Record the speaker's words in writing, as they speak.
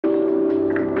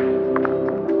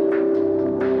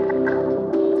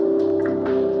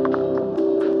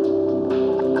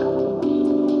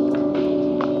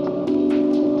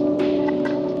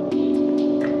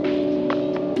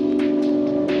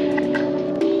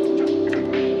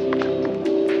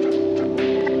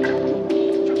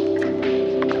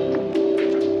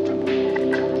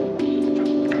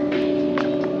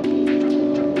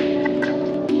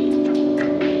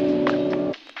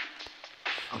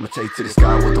to the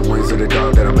sky with the wings of the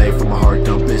dark that I made from my heart.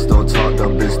 Dumb bitch don't talk,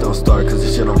 dumb bitch don't start, cause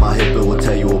the shit on my hip, it will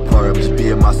tear you apart. I'm just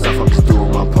being myself, I'm just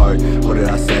doing my part. What did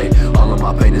I say? All of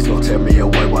my pain is gonna tear me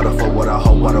away. Why the fuck would I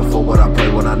hope, why the fuck would I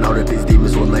pray, when I know that these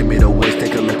demons will lay me to waste?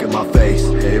 Take a look at my face.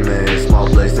 Hey man, small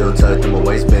blade still tucked in my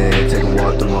waistband. Take a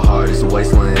walk through my heart, it's a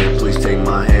wasteland. Please take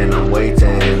my hand, I'm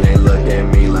waiting. They look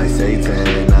at me like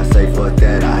Satan. I say fuck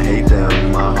that, I hate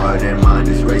them. My heart and mind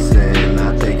is racing.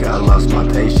 I think I lost my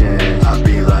patience. I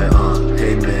be like,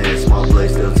 hey man, small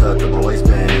blade still tucked in my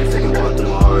waistband. Take a walk through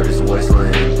my heart, it's a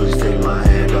wasteland. Please take my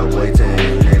hand, I'm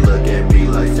waiting. They look at me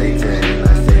like Satan.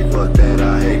 I say fuck that,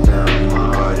 I hate them.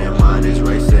 My heart and mind is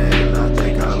racing. I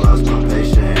think I lost my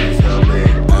patience. Help me.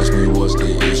 Ask me what's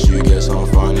the issue, guess I'm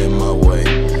finding my way.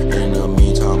 In the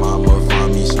meantime, I'ma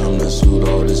find me something to soothe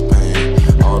all this pain.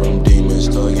 All them demons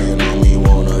tugging on me,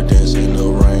 wanna dance in the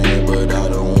rain, but I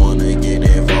don't wanna get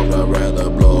involved, I'd rather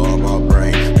blow all my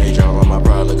brain. Ain't driving my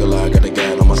pride, look alive, got a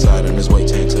guy on my side and his weight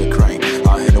tank to a crane.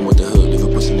 I hit him with the hood, leave a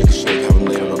pussy nigga shake, have him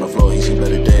laid on the floor, he seen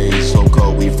better days. So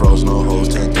cold, we froze, no hoes,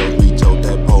 10 toes, we told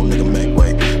that pole nigga make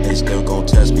way. They still gon'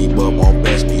 test me, but won't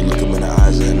best me. Look him in the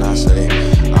eyes and I say,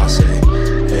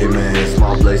 hey man,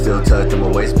 small blade still tucked in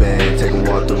my waistband. Take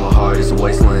a walk through my heart, it's a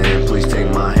wasteland. Please take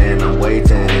my hand, I'm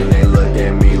waiting.